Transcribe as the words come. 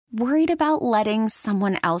Worried about letting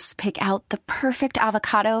someone else pick out the perfect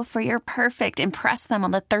avocado for your perfect impress them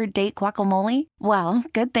on the third date guacamole? Well,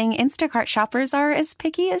 good thing Instacart shoppers are as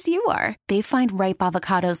picky as you are. They find ripe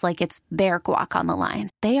avocados like it's their guac on the line.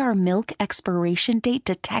 They are milk expiration date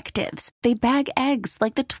detectives. They bag eggs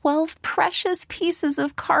like the 12 precious pieces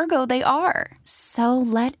of cargo they are. So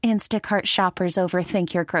let Instacart shoppers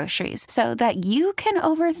overthink your groceries so that you can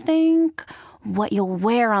overthink what you'll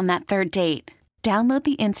wear on that third date. Download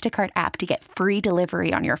the Instacart app to get free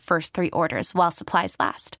delivery on your first 3 orders while supplies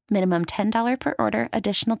last. Minimum $10 per order.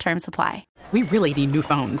 Additional terms apply. We really need new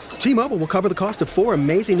phones. T-Mobile will cover the cost of 4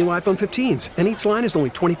 amazing new iPhone 15s, and each line is only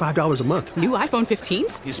 $25 a month. New iPhone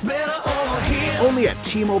 15s? It's better over here. Only at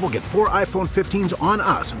T-Mobile, get 4 iPhone 15s on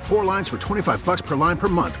us and 4 lines for $25 per line per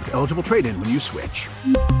month with eligible trade-in when you switch.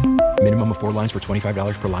 Minimum of 4 lines for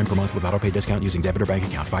 $25 per line per month with autopay discount using debit or bank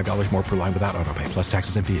account. $5 more per line without autopay, plus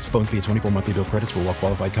taxes and fees. Phone fee at 24 monthly bill credits for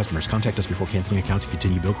well-qualified customers. Contact us before canceling account to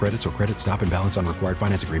continue bill credits or credit stop and balance on required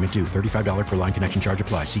finance agreement due. $35 per line connection charge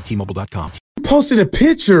applies. See T-Mobile.com. Posted a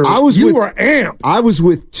picture. You were amped. I was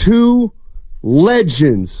with 2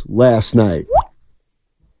 legends last night.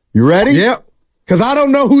 You ready? Yep. Because I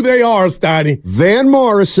don't know who they are, Steiny. Van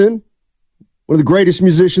Morrison, one of the greatest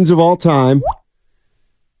musicians of all time,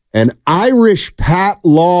 and Irish Pat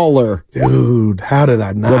Lawler. Dude, how did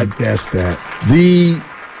I not guess that? The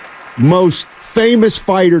most famous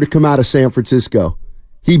fighter to come out of San Francisco.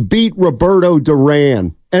 He beat Roberto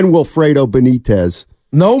Duran and Wilfredo Benitez.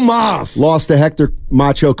 No mas. Lost to Hector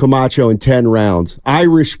Macho Camacho in 10 rounds.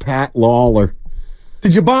 Irish Pat Lawler.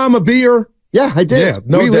 Did you buy him a beer? Yeah, I did. Yeah,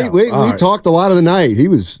 no doubt. We talked a lot of the night.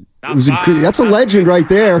 That's a legend right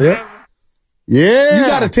there. Yep. Yeah. You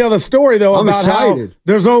got to tell the story, though, I'm about excited. how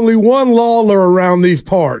there's only one Lawler around these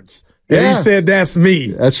parts. And he said, that's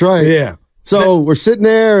me. That's right. Yeah. So we're sitting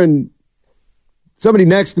there, and somebody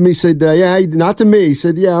next to me said, not to me. He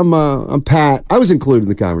said, I'm Pat. I was included in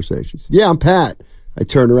the conversation. Said, I'm Pat. I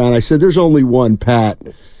turned around. I said, there's only one Pat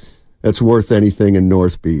that's worth anything in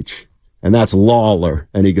North Beach, and that's Lawler.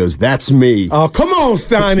 And he goes, that's me. Oh, come on,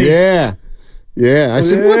 Steiny. Yeah. I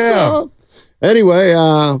said, what's up? Anyway,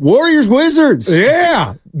 Warriors-Wizards.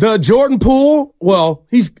 Yeah. The Jordan Poole, well,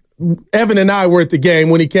 Evan and I were at the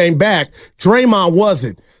game when he came back. Draymond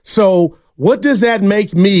wasn't. So what does that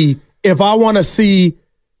make me if I want to see,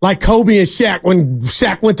 like Kobe and Shaq, when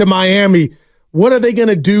Shaq went to Miami, what are they going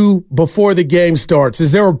to do before the game starts?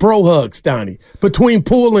 Is there a bro hug, Steiny, between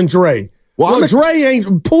Poole and Dre? Well,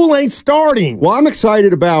 Poole ain't starting. Well, I'm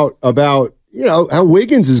excited about how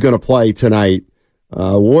Wiggins is going to play tonight.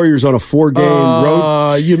 Warriors on a 4-game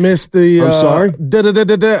road. You missed the I'm sorry?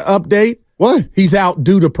 Update. What? He's out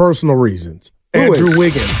due to personal reasons. Andrew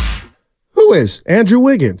Wiggins. Who is? Andrew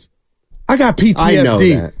Wiggins. I got PTSD. I know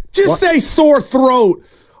that. Just say sore throat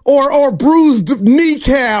or bruised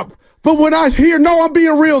kneecap. But when I hear, I'm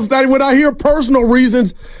being real, Steiny, when I hear personal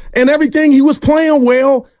reasons and everything, he was playing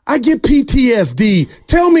well, I get PTSD.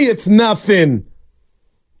 Tell me it's nothing.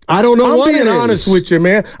 I don't know what it is. I'm being honest with you,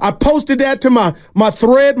 man. I posted that to my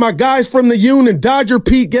thread, my guys from the Union, Dodger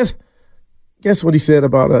Pete. Guess what he said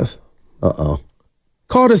about us? Uh-oh.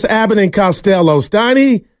 Called us Abbott and Costello,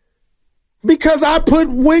 Steiny, because I put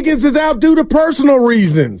Wiggins is out due to personal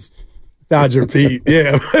reasons. Dodger Pete,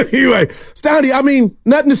 yeah. Anyway, Steiny,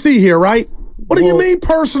 nothing to see here, right? What do you mean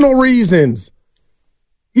personal reasons?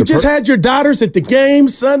 You just had your daughters at the game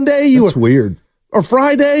Sunday. That's weird. Or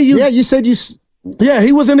Friday. You said you... Yeah,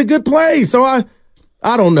 he was in a good place. So I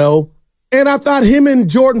don't know. And I thought him and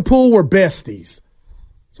Jordan Poole were besties.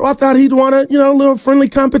 So I thought he'd want a little friendly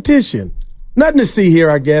competition. Nothing to see here,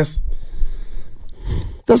 I guess.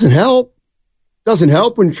 Doesn't help. Doesn't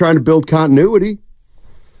help when you're trying to build continuity.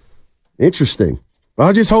 Interesting.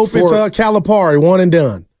 I just hope it's Calipari, one and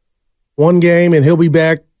done. One game, and he'll be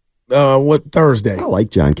back, Thursday? I like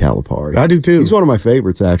John Calipari. I do, too. He's one of my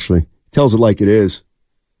favorites, actually. Tells it like it is.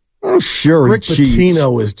 Oh, sure, Rick he cheats.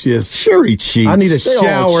 Pitino is just... Sure, he cheats. I need a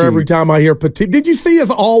shower every time I hear Pitino. Did you see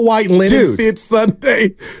his all-white linen fit Sunday?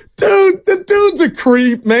 Dude, the dude's a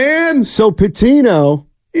creep, man. So Pitino...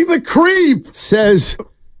 He's a creep. Says,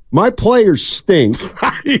 my players stink.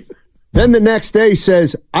 Right. Then the next day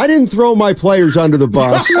says, I didn't throw my players under the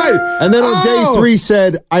bus. Right. And then on day 3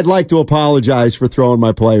 said, I'd like to apologize for throwing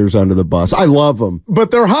my players under the bus. I love them.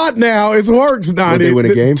 But they're hot now. It works now. They win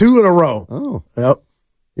a game? 2 in a row. Oh. Yep.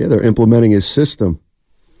 Yeah, they're implementing his system.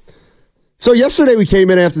 So yesterday we came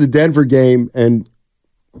in after the Denver game, and,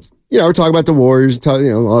 we're talking about the Warriors,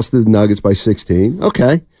 lost to the Nuggets by 16.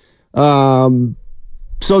 Okay.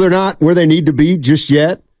 So they're not where they need to be just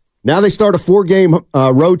yet. Now they start a 4-game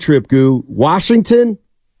road trip, Washington,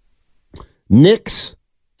 Knicks,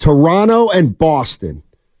 Toronto and Boston.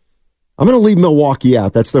 I'm going to leave Milwaukee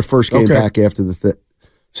out. That's their first game back after the thing.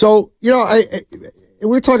 So, we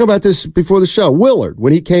were talking about this before the show. Willard,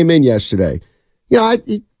 when he came in yesterday, he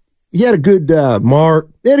had a good mark.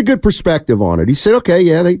 They had a good perspective on it. He said, okay,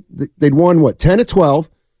 yeah, they'd won, 10-12.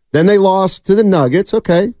 Then they lost to the Nuggets.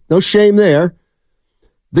 Okay, no shame there.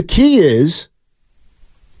 The key is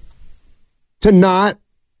to not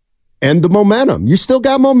end the momentum. You still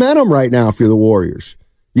got momentum right now if you're the Warriors.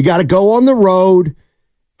 You got to go on the road,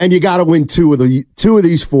 and you got to win two of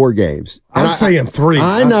these 4 games. And I'm saying 3.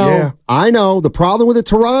 I know. Yeah. I know. The problem with the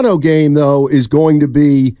Toronto game, though, is going to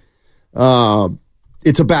be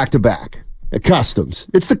it's a back-to-back. Customs.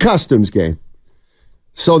 It's the Customs game.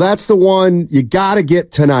 So that's the one you got to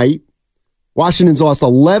get tonight. Washington's lost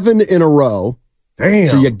 11 in a row. Damn.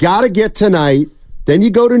 So you got to get tonight. Then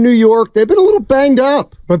you go to New York. They've been a little banged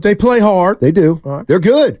up. But they play hard. They do. Right. They're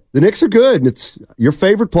good. The Knicks are good. And it's your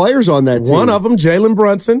favorite players on that team. One of them, Jalen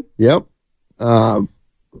Brunson. Yep.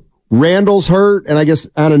 Randall's hurt, and I guess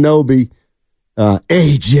Anunoby,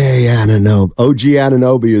 AJ Anunoby, OG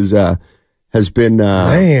Anunoby has been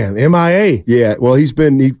man, MIA. Yeah, well, he's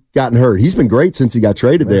gotten hurt. He's been great since he got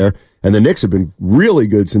traded there, and the Knicks have been really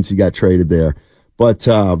good since he got traded there. But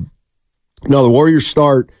no, the Warriors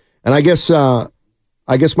start, and I guess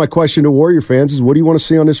my question to Warrior fans is, what do you want to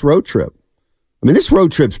see on this road trip? I mean, this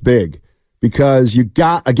road trip's big because you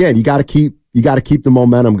got to keep the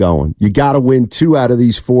momentum going. You got to win 2 out of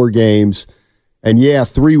these 4 games, and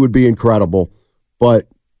 3 would be incredible, but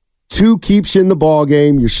 2 keeps you in the ball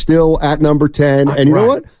game. You're still at number 10. And you know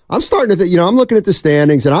what? I'm starting to think, I'm looking at the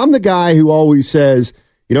standings, and I'm the guy who always says,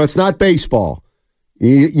 it's not baseball.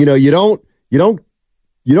 You don't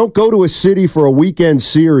go to a city for a weekend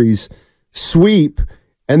series, sweep,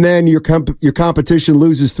 and then your competition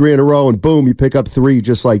loses 3 in a row, and boom, you pick up 3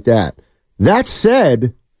 just like that. That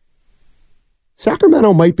said,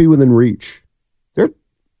 Sacramento might be within reach.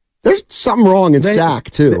 There's something wrong in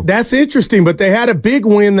Sac, too. That's interesting, but they had a big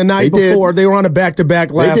win the night before. They were on a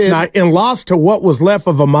back-to-back last night and lost to what was left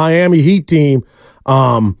of a Miami Heat team,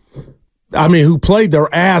 who played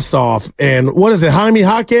their ass off. And what is it, Jaime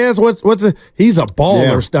Jaquez? He's a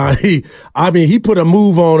baller, Steiny. He put a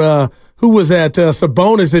move on who was that,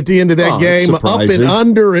 Sabonis at the end of that game, up and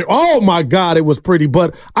under it. Oh, my God, it was pretty.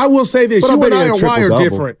 But I will say this, you and I are wired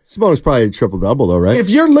different. Sabonis probably a triple-double, though, right?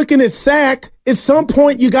 If you're looking at Sac, at some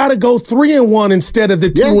point you got to go 3-1 instead of the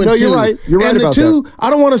 2-2. No, you're right. You're right about that. And the 2,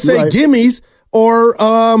 I don't want to say gimmies or,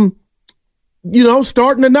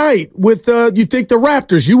 starting tonight with, you think the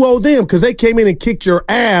Raptors, you owe them because they came in and kicked your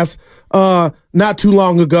ass not too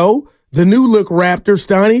long ago. The new look Raptors,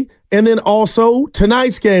 Steiny. And then also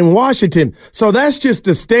tonight's game, Washington. So that's just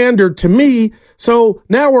the standard to me. So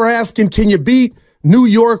now we're asking, can you beat New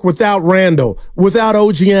York without Randall, without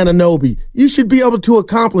OG Anunoby? You should be able to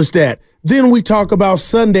accomplish that. Then we talk about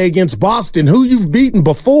Sunday against Boston, who you've beaten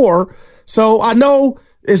before. So I know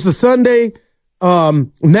it's the Sunday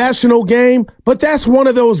national game, but that's one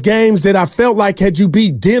of those games that I felt like had you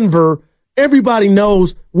beat Denver, everybody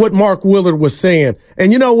knows what Mark Willard was saying.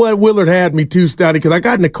 And you know what? Willard had me too, Steiny, because I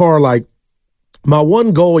got in the car like, my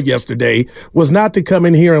one goal yesterday was not to come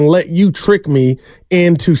in here and let you trick me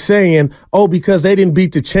into saying, because they didn't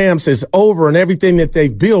beat the champs, it's over and everything that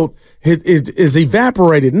they've built is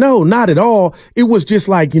evaporated. No, not at all. It was just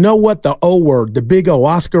like, you know what? The O word, the big O,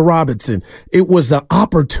 Oscar Robertson. It was the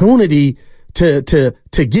opportunity to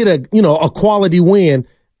get a quality win.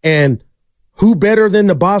 And who better than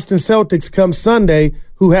the Boston Celtics come Sunday,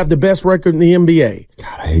 who have the best record in the NBA?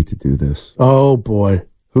 God, I hate to do this. Oh, boy.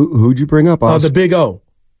 Who'd you bring up? The big O.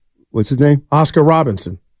 What's his name? Oscar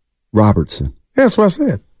Robertson. Robertson. Yeah, that's what I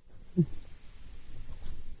said.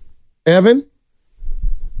 Evan?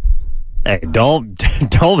 Hey, don't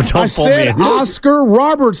pull me. I said Oscar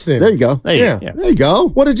Robertson. There you go. There you go.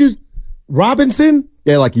 What did you? Robinson?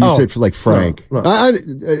 Yeah, like you said for like Frank. No.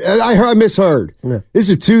 I misheard. Yeah. This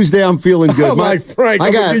is Tuesday. I'm feeling good. Like Frank.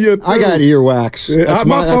 I got earwax. Yeah,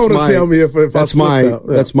 my phone will tell me if that's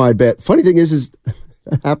that's my bet. Funny thing is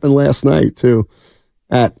that happened last night too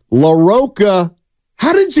at La Roca.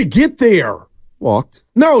 How did you get there? Walked.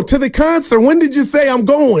 No, to the concert. When did you say I'm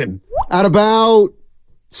going? At about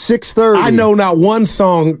 6:30. I know not one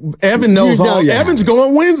song. Evan knows all. Evan's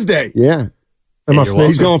going Wednesday. Yeah.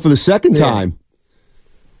 He's going for the second time.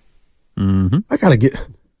 Mm-hmm. I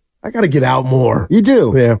gotta get out more. You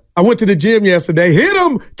do? Yeah. I went to the gym yesterday. Hit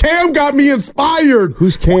him. Cam got me inspired.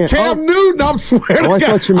 Who's Cam? Cam Newton. I'm swearing to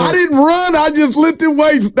God. I didn't run. I just lifted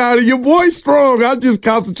weights now. Your boy's strong. I just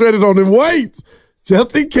concentrated on the weights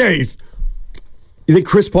just in case. You think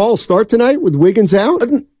Chris Paul will start tonight with Wiggins out?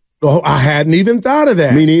 Oh, I hadn't even thought of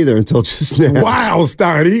that. Me neither until just now. Wow,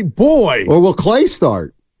 Steiny, boy. Or will Clay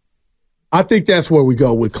start? I think that's where we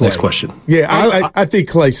go with Clay. Next question. Yeah, I think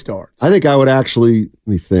Clay starts. I think I would actually, let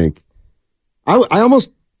me think. I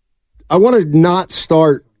want to not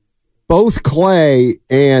start both Clay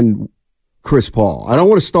and Chris Paul. I don't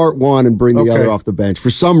want to start one and bring the other off the bench for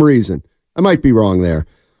some reason. I might be wrong there.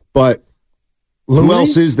 But who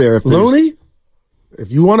else is there? Looney?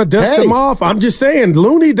 If you want to dust him off, I'm just saying,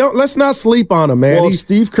 Looney, let's not sleep on him, man. Well, if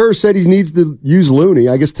Steve Kerr said he needs to use Looney,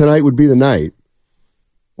 I guess tonight would be the night.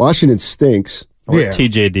 Washington stinks. Or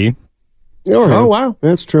TJD. Oh, wow.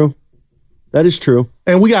 That's true. That is true.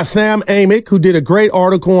 And we got Sam Amick, who did a great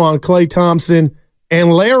article on Klay Thompson,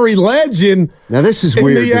 and Larry Legend. Now, this is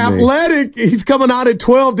weird. In The Athletic, he's coming out at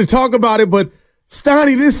 12 to talk about it, but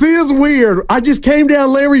Steiny, this is weird. I just came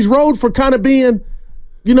down Larry's road for kind of being,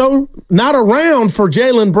 not around for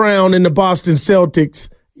Jaylen Brown and the Boston Celtics.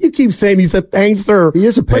 You keep saying he's a painter. He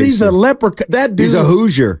is a painter. But he's a leprechaun. That dude. He's a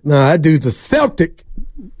Hoosier. Nah, that dude's a Celtic.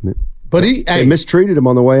 But they mistreated him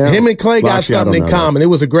on the way out. Him and Clay got something in common. It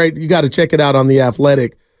was you got to check it out on The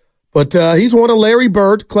Athletic. But he's one of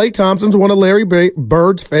Klay Thompson's one of Larry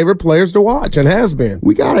Bird's favorite players to watch and has been.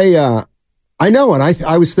 We got I know, and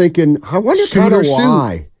I was thinking, I wonder kind of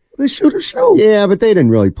why. They shoot or shoot. Yeah, but they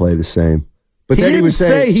didn't really play the same. But he didn't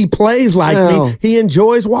say he plays like me. He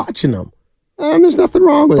enjoys watching them. And there's nothing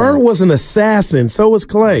wrong with Bird was an assassin. So was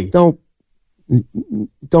Clay. Don't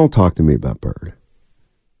talk to me about Bird.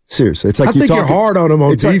 Seriously, it's like I think you're hard on him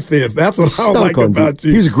on defense. That's what I like about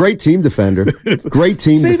you. He's a great team defender. Great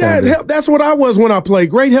team defender. That's what I was when I played.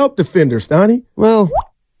 Great help defender, Steiny. Well,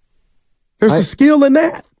 there's a skill in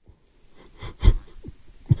that.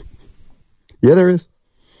 Yeah, there is.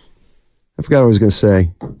 I forgot what I was going to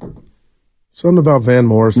say. Something about Van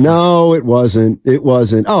Morrison. No, it wasn't. It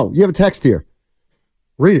wasn't. Oh, you have a text here.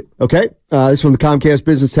 Read it. Okay. This is from the Comcast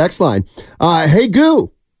Business text line. Hey,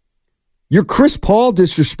 Goo. Your Chris Paul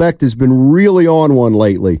disrespect has been really on one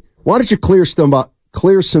lately. Why don't you clear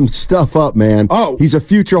some stuff up, man? Oh, he's a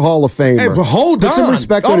future Hall of Famer. Hey, but hold on. Put some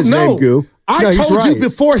respect on his name, Goo. I told you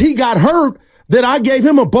before he got hurt that I gave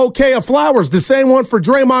him a bouquet of flowers, the same one for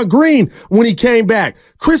Draymond Green when he came back.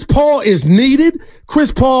 Chris Paul is needed.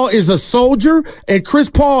 Chris Paul is a soldier, and Chris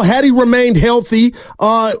Paul, had he remained healthy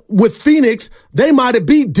with Phoenix, they might have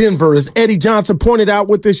beat Denver, as Eddie Johnson pointed out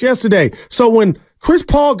with this yesterday. So when Chris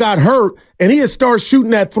Paul got hurt and he had started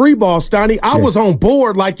shooting that three ball, Steiny, I was on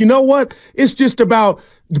board. Like, you know what? It's just about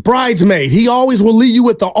the bridesmaid. He always will leave you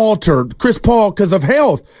at the altar, Chris Paul, because of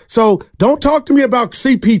health. So don't talk to me about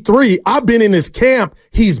CP3. I've been in his camp.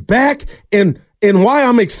 He's back. And why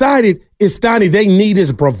I'm excited is, Steiny, they need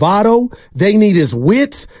his bravado. They need his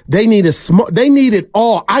wits. They need his they need it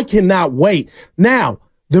all. I cannot wait. Now,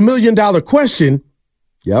 the $1 million question,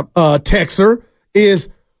 Texer, is,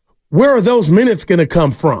 where are those minutes going to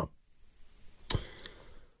come from?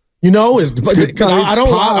 I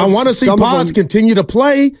want to see Pods continue to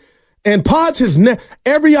play, and Pods has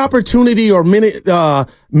every opportunity or minutes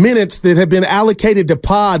that have been allocated to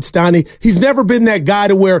Pods, Steiny. He's never been that guy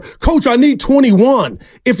to where, Coach, I need 21.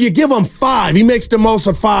 If you give him 5, he makes the most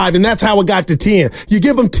of 5, and that's how it got to 10. You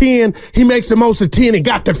give him 10, he makes the most of 10 and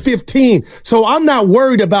got to 15. So I'm not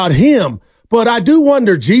worried about him, but I do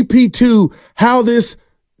wonder, GP2, how this.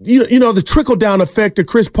 The trickle-down effect of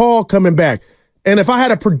Chris Paul coming back. And if I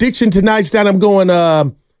had a prediction tonight, Stan, I'm going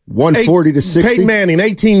 140 to 60. Peyton Manning,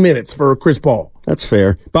 18 minutes for Chris Paul. That's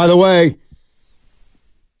fair. By the way,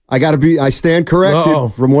 I stand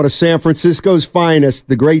corrected from one of San Francisco's finest,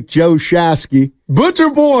 the great Joe Shasky. Butcher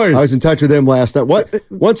Boy. I was in touch with him last night.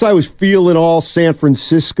 Once I was feeling all San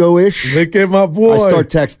Francisco-ish, look at my boy. I start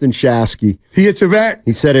texting Shasky. He hit your back?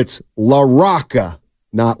 He said it's La Rocca,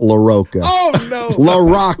 not La Roca. Oh, no. La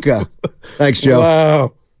Rocca. Thanks, Joe.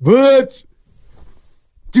 Wow. Butch.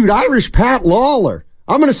 Dude, Irish Pat Lawler.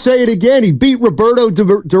 I'm going to say it again. He beat Roberto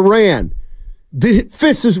Duran.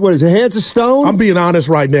 Fists is, what is it, hands of stone? I'm being honest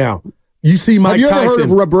right now. You see Mike Tyson. Have you ever heard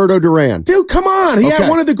of Roberto Duran? Dude, come on. He had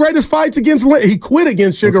one of the greatest fights against, he quit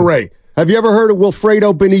against Sugar Ray. Have you ever heard of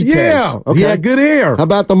Wilfredo Benitez? Yeah. Okay. He had good hair. How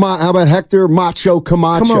about Hector Macho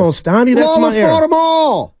Camacho? Come on, Steiny, that's Lawler my hair. fought them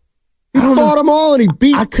all. He fought them all, and he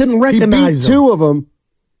beat. I couldn't recognize him. He beat 2 of them.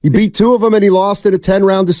 He beat 2 of them, and he lost in a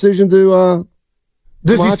 10-round decision to.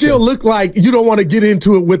 Does he still look like you don't want to get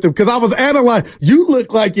into it with him? Because I was analyzing. You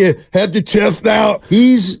look like you had your chest out.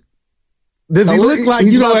 Does he look like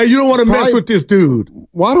you don't want to mess with this dude?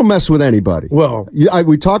 Well, I don't mess with anybody. Well,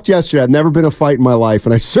 we talked yesterday. I've never been in a fight in my life,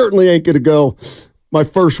 and I certainly ain't going to go. My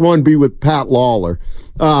first one be with Pat Lawler,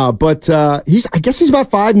 but I guess he's about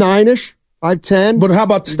 5'9" ish. 5'10". But how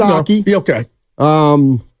about stocky? Okay.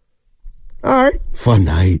 All right. Fun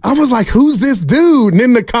night. I was like, who's this dude? And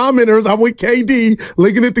then the commenters, I'm with KD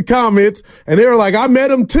looking at the comments, and they were like, I met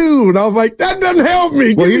him too. And I was like, that doesn't help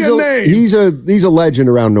me. Give me a name. He's a legend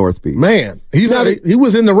around North Beach. Man, he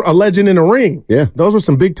was a legend in the ring. Yeah. Those were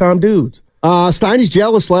some big time dudes. Steiny's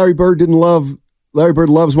jealous Larry Bird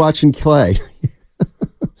loves watching Clay.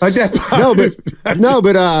 Like that.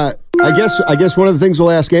 but I guess one of the things we'll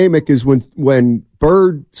ask Amick is when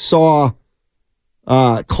Bird saw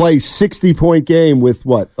Clay's 60-point game with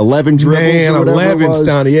 11 dribbles? Man, or whatever 11, it was,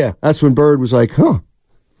 Steiny, yeah. That's when Bird was like,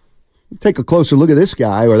 take a closer look at this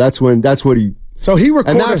guy, or that's what he. So he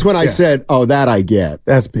recorded. And that's when I said, oh, that I get.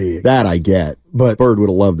 That's big. That I get. But Bird would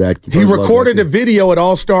have loved that. He recorded a video at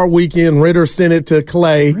All-Star Weekend. Ritter sent it to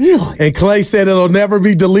Clay. Really? And Clay said it'll never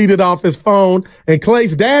be deleted off his phone. And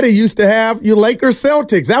Clay's daddy used to have your Lakers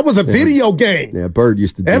Celtics. That was a video game. Yeah, Bird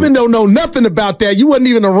used to do Evan don't know nothing about that. You wasn't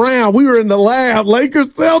even around. We were in the lab.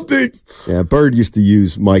 Lakers Celtics. Yeah, Bird used to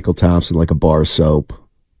use Michael Thompson like a bar of soap.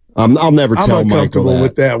 I'll never tell Michael that. I'm uncomfortable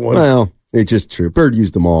with that one. Well, it's just true. Bird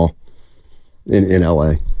used them all in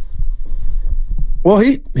L.A. Well,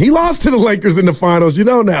 he lost to the Lakers in the finals,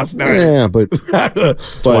 now, Snyder. Yeah, but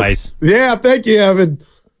Twice. Yeah, thank you, Evan.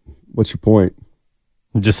 What's your point?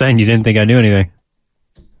 I'm just saying you didn't think I knew anything.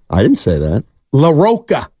 I didn't say that. La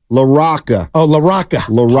Rocca. La Rocca. Oh, La Rocca.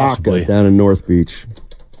 La Rocca Possibly. down in North Beach.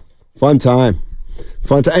 Fun time.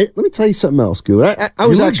 Hey, let me tell you something else, Goo. I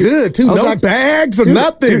was you look actually good, too. No bags or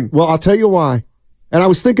nothing. Dude, well, I'll tell you why. And I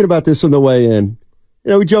was thinking about this on the way in.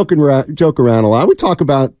 We joke around a lot. We talk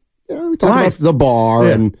about about the bar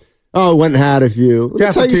and went and had a few.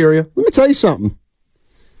 Cafeteria. Let me tell you something.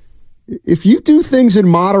 If you do things in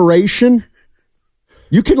moderation,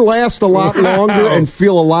 you can last a lot longer and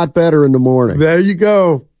feel a lot better in the morning. There you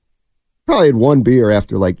go. Probably had one beer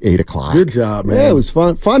after 8 o'clock. Good job, man. Yeah, it was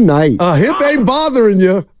fun. Fun night. Hip ain't bothering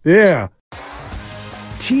you. Yeah.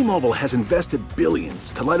 T-Mobile has invested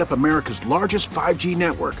billions to light up America's largest 5G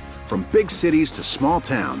network, from big cities to small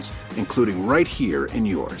towns, including right here in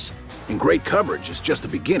yours. And great coverage is just the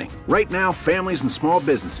beginning. Right now, families and small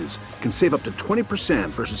businesses can save up to 20%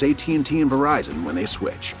 versus AT&T and Verizon when they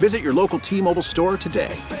switch. Visit your local T-Mobile store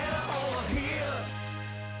today.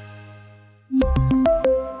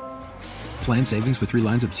 Plan savings with 3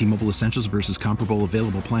 lines of T-Mobile Essentials versus comparable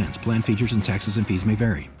available plans. Plan features and taxes and fees may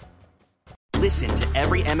vary. Listen to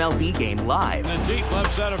every MLB game live. In the deep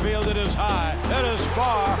left center field, it is high, it is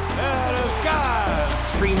far, it is gone.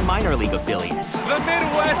 Stream minor league affiliates. The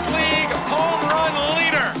Midwest League home run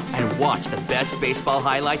leader. And watch the best baseball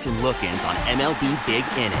highlights and look-ins on MLB Big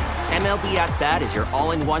Inning. MLB At Bat is your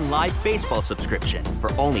all-in-one live baseball subscription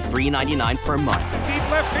for only $3.99 per month.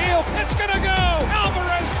 Deep left field, it's gonna go.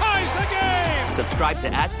 Alvarez ties the game. Subscribe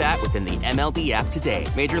to At Bat within the MLB app today.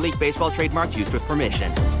 Major League Baseball trademarks used with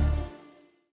permission.